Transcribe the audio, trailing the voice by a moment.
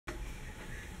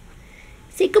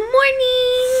Say good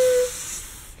morning.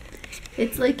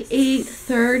 It's like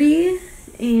 8:30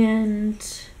 and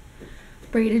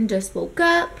Brayden just woke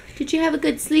up. Did you have a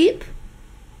good sleep?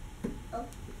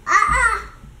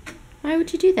 Why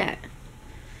would you do that?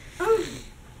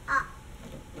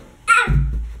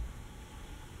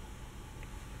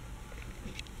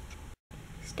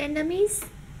 Stand dummies.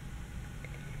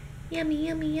 Yummy,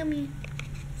 yummy, yummy.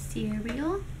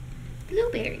 Cereal.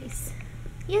 Blueberries.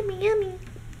 Yummy, yummy.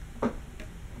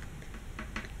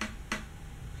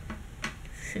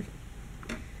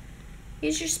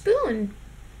 Here's your spoon.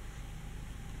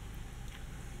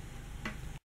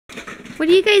 What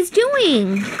are you guys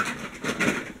doing? The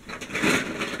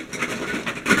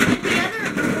other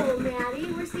bowl, Maddie.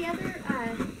 Where's the other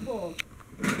bowl?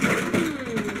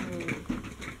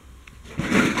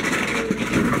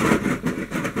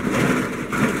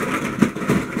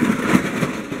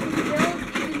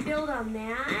 You can build on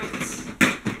that.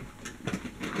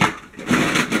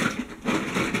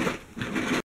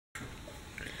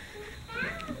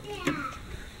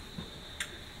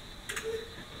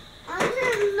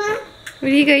 What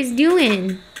are you guys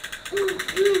doing?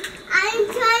 I'm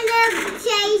trying to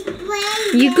chase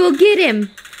Brayden. You go get him.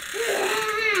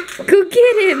 Go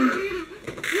get him.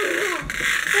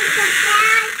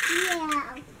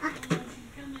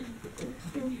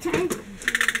 I'm trying to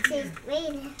chase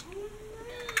Brayden.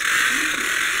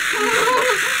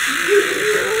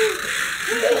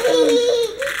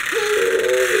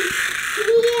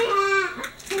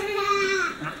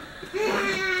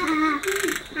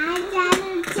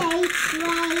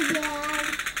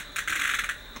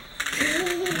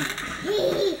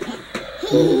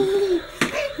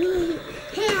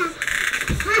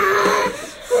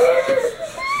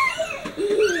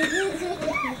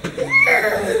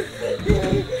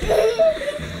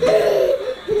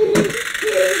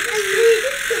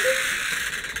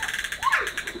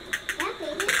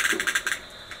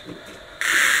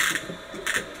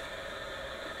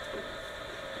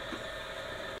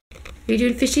 Are you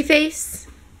doing fishy face?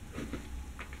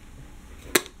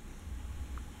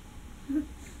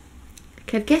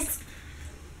 Can I kiss?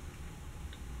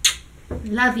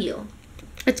 Love you.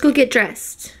 Let's go get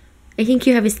dressed. I think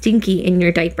you have a stinky in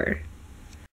your diaper.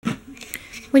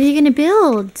 What are you gonna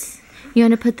build? You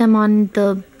wanna put them on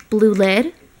the blue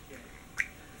lid?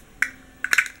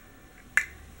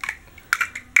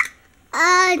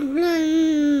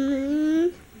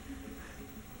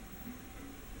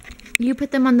 You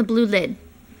put them on the blue lid.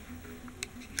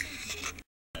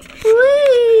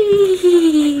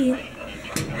 Whee!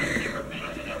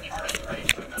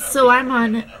 So I'm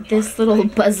on this little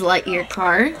Buzz Lightyear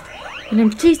car, and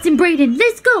I'm chasing Brayden.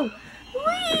 Let's go!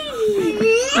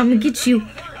 Whee! I'm gonna get you.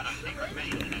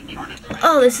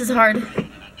 Oh, this is hard.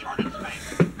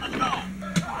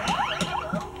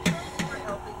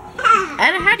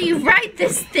 And how do you ride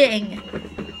this thing?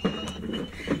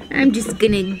 I'm just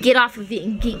gonna get off of it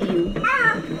and get you.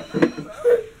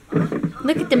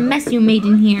 Look at the mess you made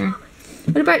in here.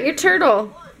 What about your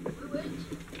turtle?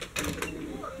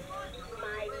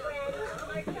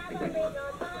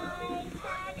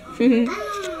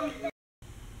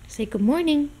 Say good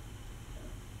morning.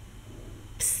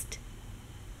 Psst.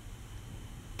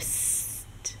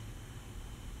 Psst.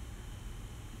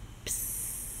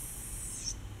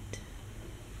 Psst.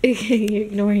 You're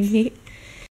ignoring me.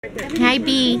 Hi,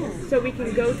 B. So we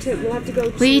can go to, we'll have to go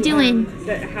to What are you doing?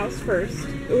 The house first.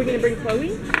 Are we going to bring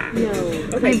Chloe? No.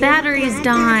 Okay. My battery's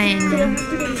dying. So we'll have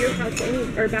to go to your house,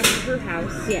 or back to her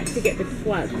house, to get the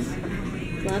plugs.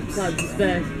 Plugs,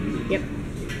 yep.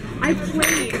 I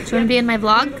played. Do you want to be in my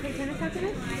vlog?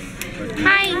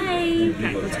 Hi.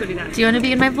 Okay, let's go do that. Do you want to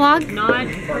be in my vlog? Not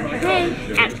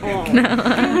at all. No.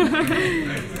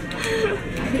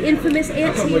 The infamous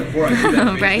auntie.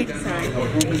 Right?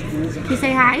 Can you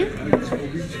say hi?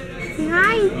 Say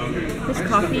hi. This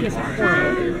coffee is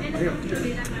horrible.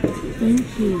 Thank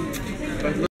you.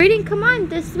 Brayden, come on.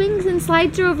 The swings and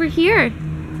slides are over here.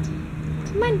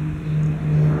 Come on.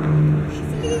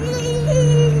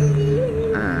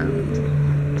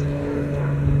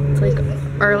 It's like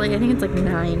early. I think it's like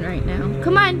 9 right now.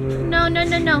 Come on. No.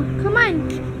 Come on.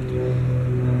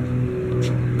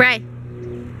 Bray.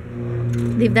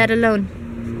 Leave that alone.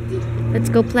 Let's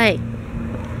go play.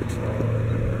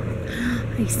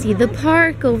 I see the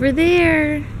park over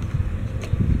there.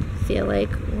 I feel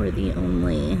like we're the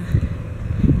only...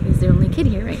 He's the only kid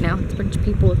here right now. It's a bunch of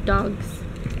people with dogs.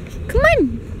 Come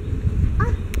on!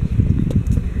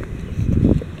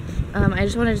 I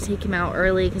just wanted to take him out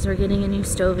early because we're getting a new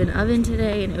stove and oven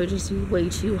today, and it would just be way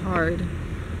too hard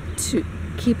to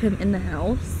keep him in the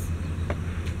house.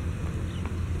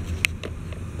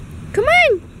 Come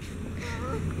on!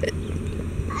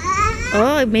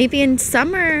 Oh, maybe in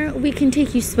summer we can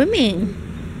take you swimming.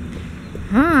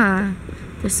 Huh?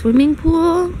 The swimming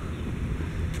pool?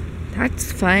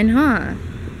 That's fun, huh?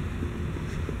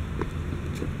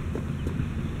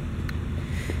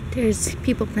 There's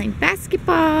people playing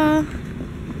basketball.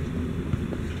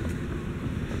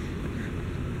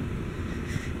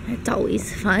 That's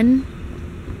always fun.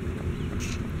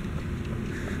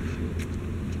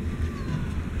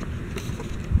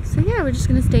 So yeah, we're just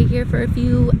gonna stay here for a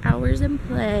few hours and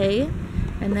play,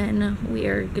 and then we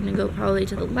are gonna go probably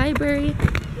to the library.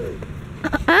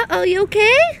 Uh-oh, you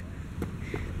okay?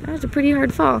 That was a pretty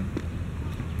hard fall.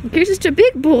 You're just a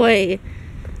big boy.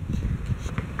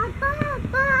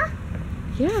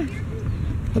 Yeah,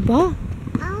 a ball.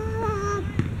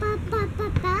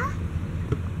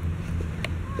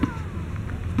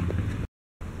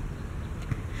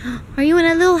 Are you in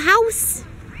a little house?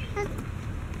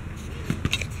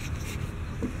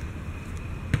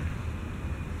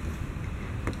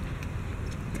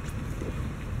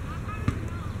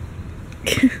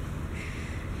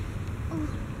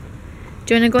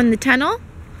 Do you want to go in the tunnel?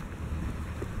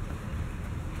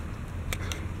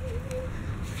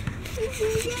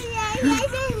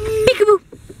 Peekaboo!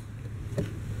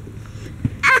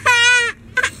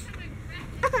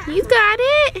 You got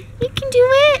it! You can do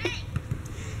it!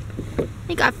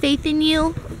 I got faith in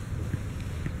you.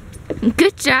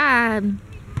 Good job!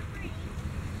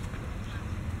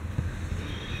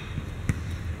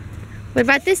 What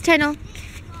about this tunnel?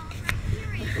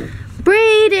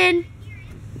 Brayden!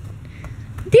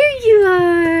 There you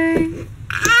are!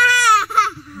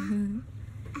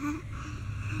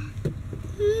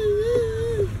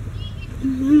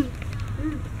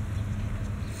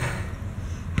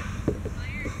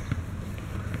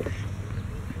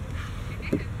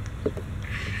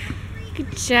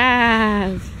 Good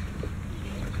job!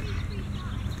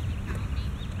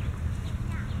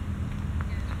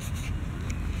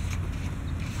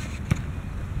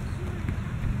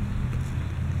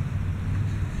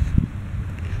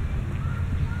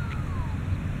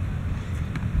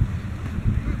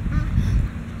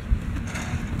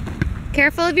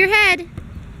 Careful of your head.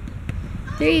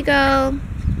 There you go.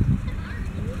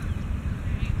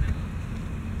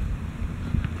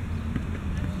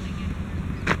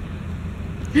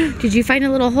 Did you find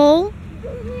a little hole?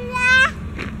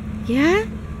 Yeah?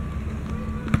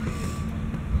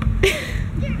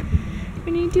 What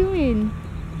are you doing?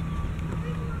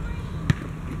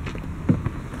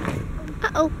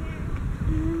 Uh-oh.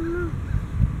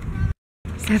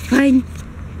 Is that fun?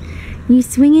 You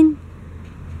swinging?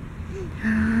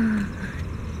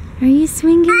 Are you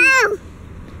swinging? Ow!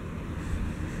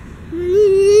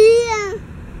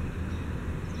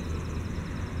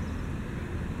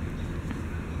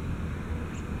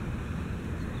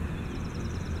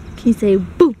 Can you say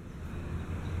boo?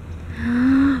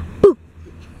 Boo! Boo!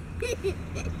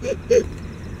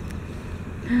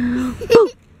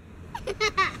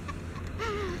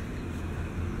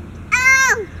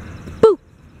 Ow! Boo!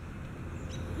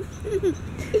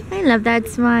 I love that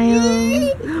smile.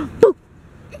 Boo! Boo!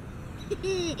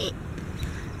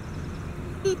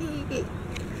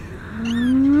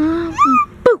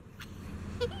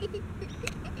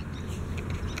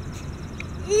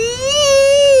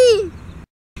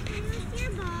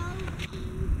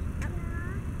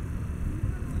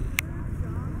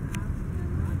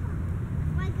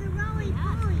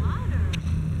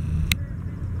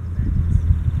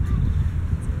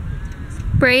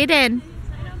 Brayden.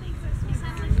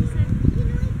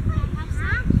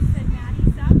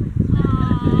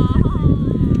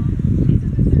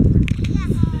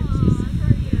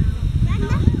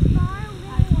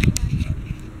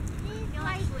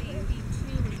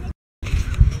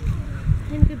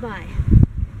 And goodbye.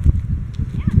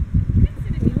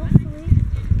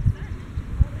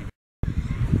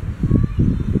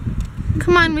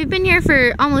 Come on, we've been here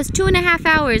for almost 2.5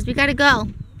 hours. We gotta go.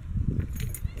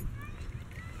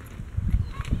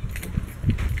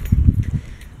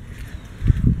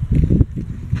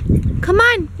 Come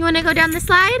on, you wanna go down the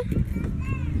slide?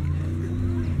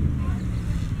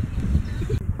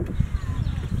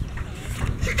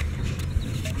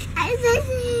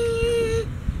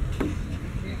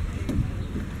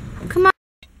 Come on.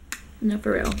 No,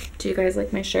 for real. Do you guys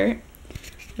like my shirt?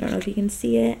 I don't know if you can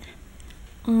see it.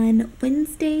 On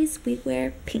Wednesdays, we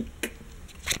wear pink.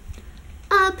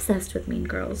 Obsessed with Mean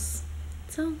Girls.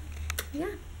 So,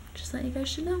 yeah, just thought you guys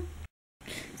should know.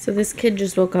 So this kid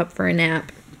just woke up for a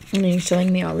nap, and he's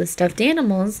showing me all the stuffed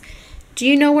animals. Do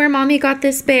you know where Mommy got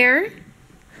this bear?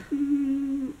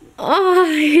 Oh,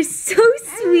 it's so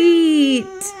sweet.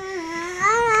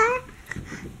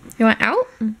 You want out?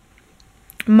 Want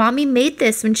Mommy made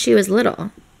this when she was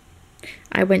little.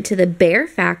 I went to the bear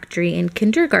factory in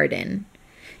kindergarten,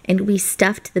 and we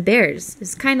stuffed the bears.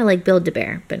 It's kind of like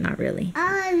Build-A-Bear, but not really.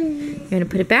 You want to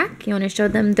put it back? You want to show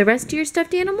them the rest of your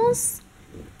stuffed animals?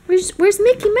 Where's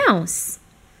Mickey Mouse?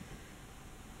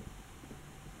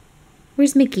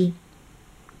 Where's Mickey?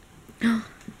 I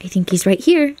think he's right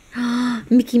here.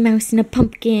 Mickey Mouse in a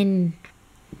pumpkin.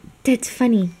 That's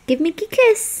funny. Give Mickey a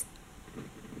kiss.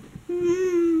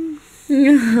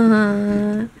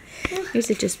 You're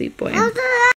such a sweet boy.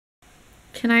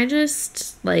 Can I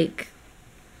just, like,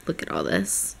 look at all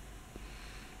this?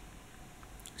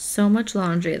 So much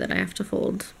laundry that I have to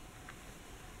fold.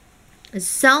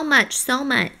 So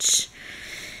much.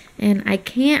 And I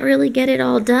can't really get it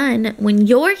all done when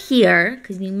you're here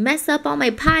because you mess up all my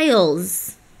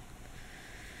piles.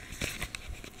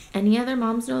 Any other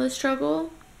moms know the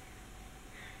struggle?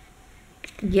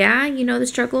 Yeah, you know the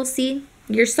struggle. See?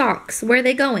 Your socks. Where are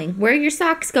they going? Where are your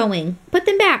socks going? Put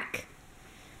them back.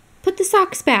 Put the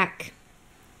socks back.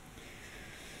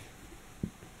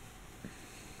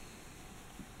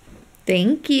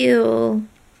 Thank you.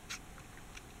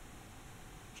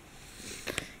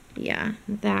 Yeah,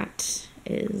 that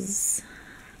is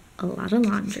a lot of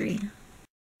laundry.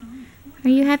 Are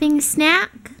you having a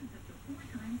snack?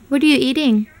 What are you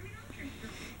eating?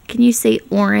 Can you say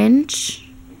orange?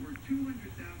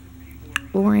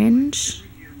 Orange.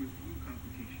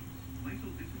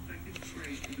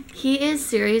 He is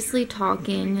seriously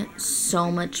talking so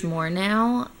much more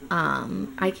now.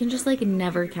 I can just like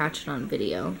never catch it on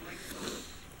video.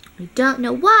 I don't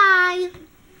know why.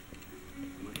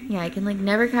 Yeah, I can like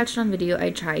never catch it on video. I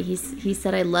try. He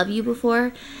said I love you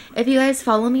before. If you guys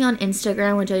follow me on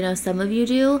Instagram, which I know some of you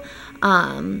do,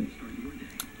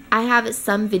 I have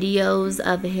some videos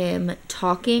of him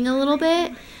talking a little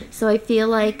bit. So I feel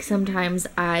like sometimes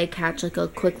I catch like a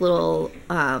quick little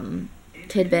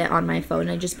tidbit on my phone.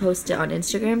 I just post it on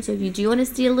Instagram. So if you do want to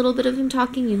see a little bit of him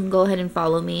talking, you can go ahead and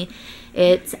follow me.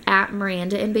 It's at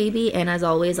Miranda and Baby. And as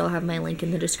always, I'll have my link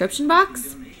in the description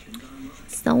box.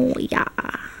 So yeah.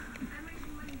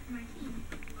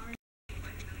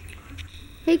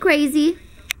 Hey, crazy.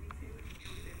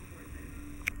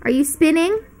 Are you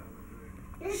spinning?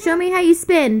 Show me how you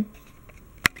spin.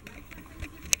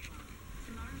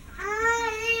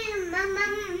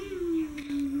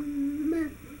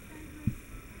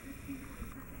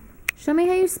 Show me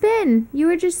how you spin. You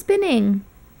were just spinning.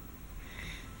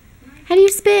 How do you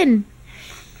spin?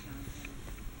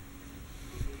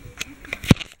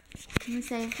 I'm gonna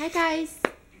say, hi guys.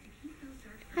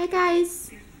 Hi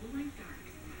guys.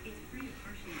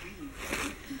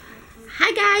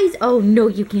 Hi guys. Oh no,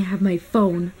 you can't have my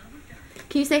phone.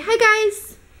 Can you say hi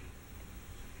guys?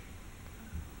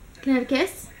 Can I have a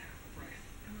kiss?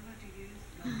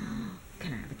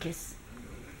 Can I have a kiss?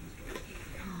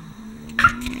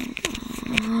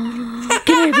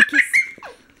 Can I have a kiss?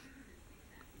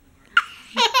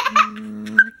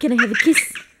 Can I have a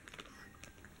kiss?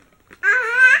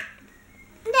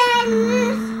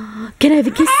 Can I have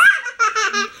a kiss?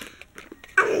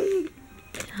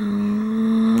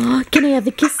 Can I have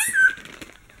a kiss?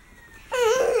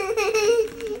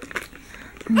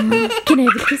 Can I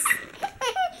have a kiss?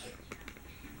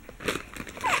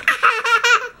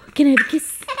 Can I have a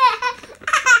kiss?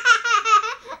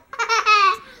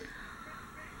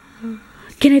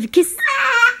 Can I have a kiss?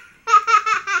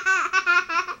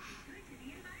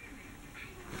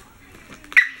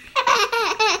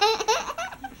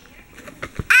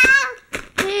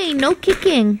 Hey, no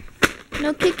kicking.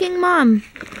 No kicking, Mom.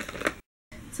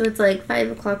 So it's like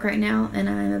 5 o'clock right now, and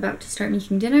I'm about to start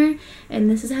making dinner. And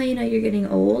this is how you know you're getting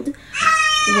old,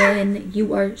 when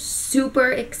you are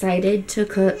super excited to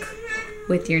cook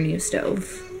with your new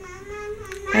stove.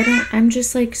 I'm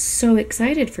just like so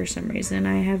excited for some reason.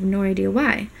 I have no idea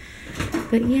why.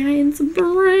 But yeah, it's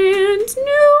brand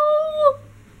new.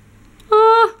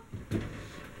 Oh,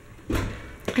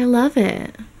 I love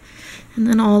it. And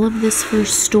then all of this for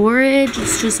storage.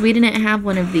 It's just, we didn't have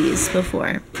one of these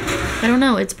before. I don't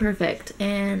know, it's perfect.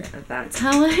 And that's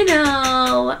how I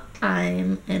know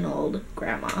I'm an old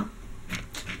grandma.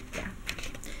 Yeah.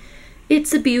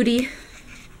 It's a beauty.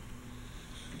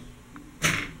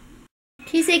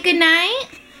 Can you say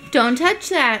goodnight? Don't touch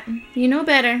that. You know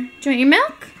better. Do you want your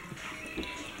milk?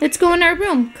 Let's go in our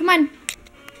room. Come on.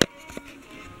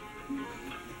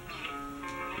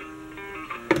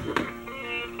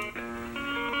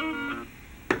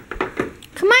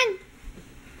 Come on.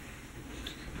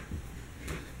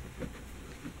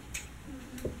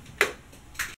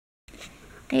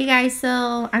 Hey guys,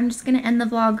 so I'm just gonna end the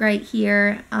vlog right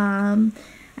here.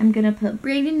 I'm gonna put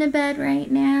Brayden to bed right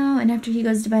now, and after he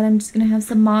goes to bed, I'm just gonna have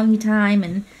some mommy time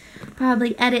and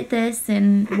probably edit this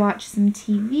and watch some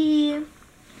TV.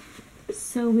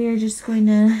 So we're just going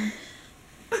to...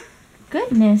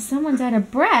 Goodness, someone's out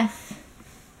of breath.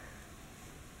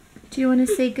 Do you want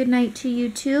to say goodnight to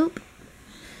YouTube?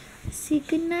 Say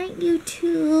goodnight,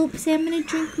 YouTube. Say I'm going to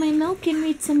drink my milk and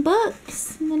read some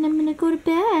books, and then I'm going to go to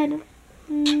bed.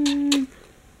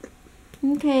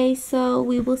 Okay, so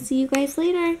we will see you guys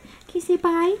later. Can you say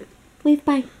bye? Wave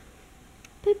bye.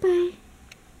 Bye-bye.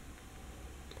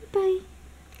 Bye-bye.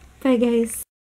 Bye, guys.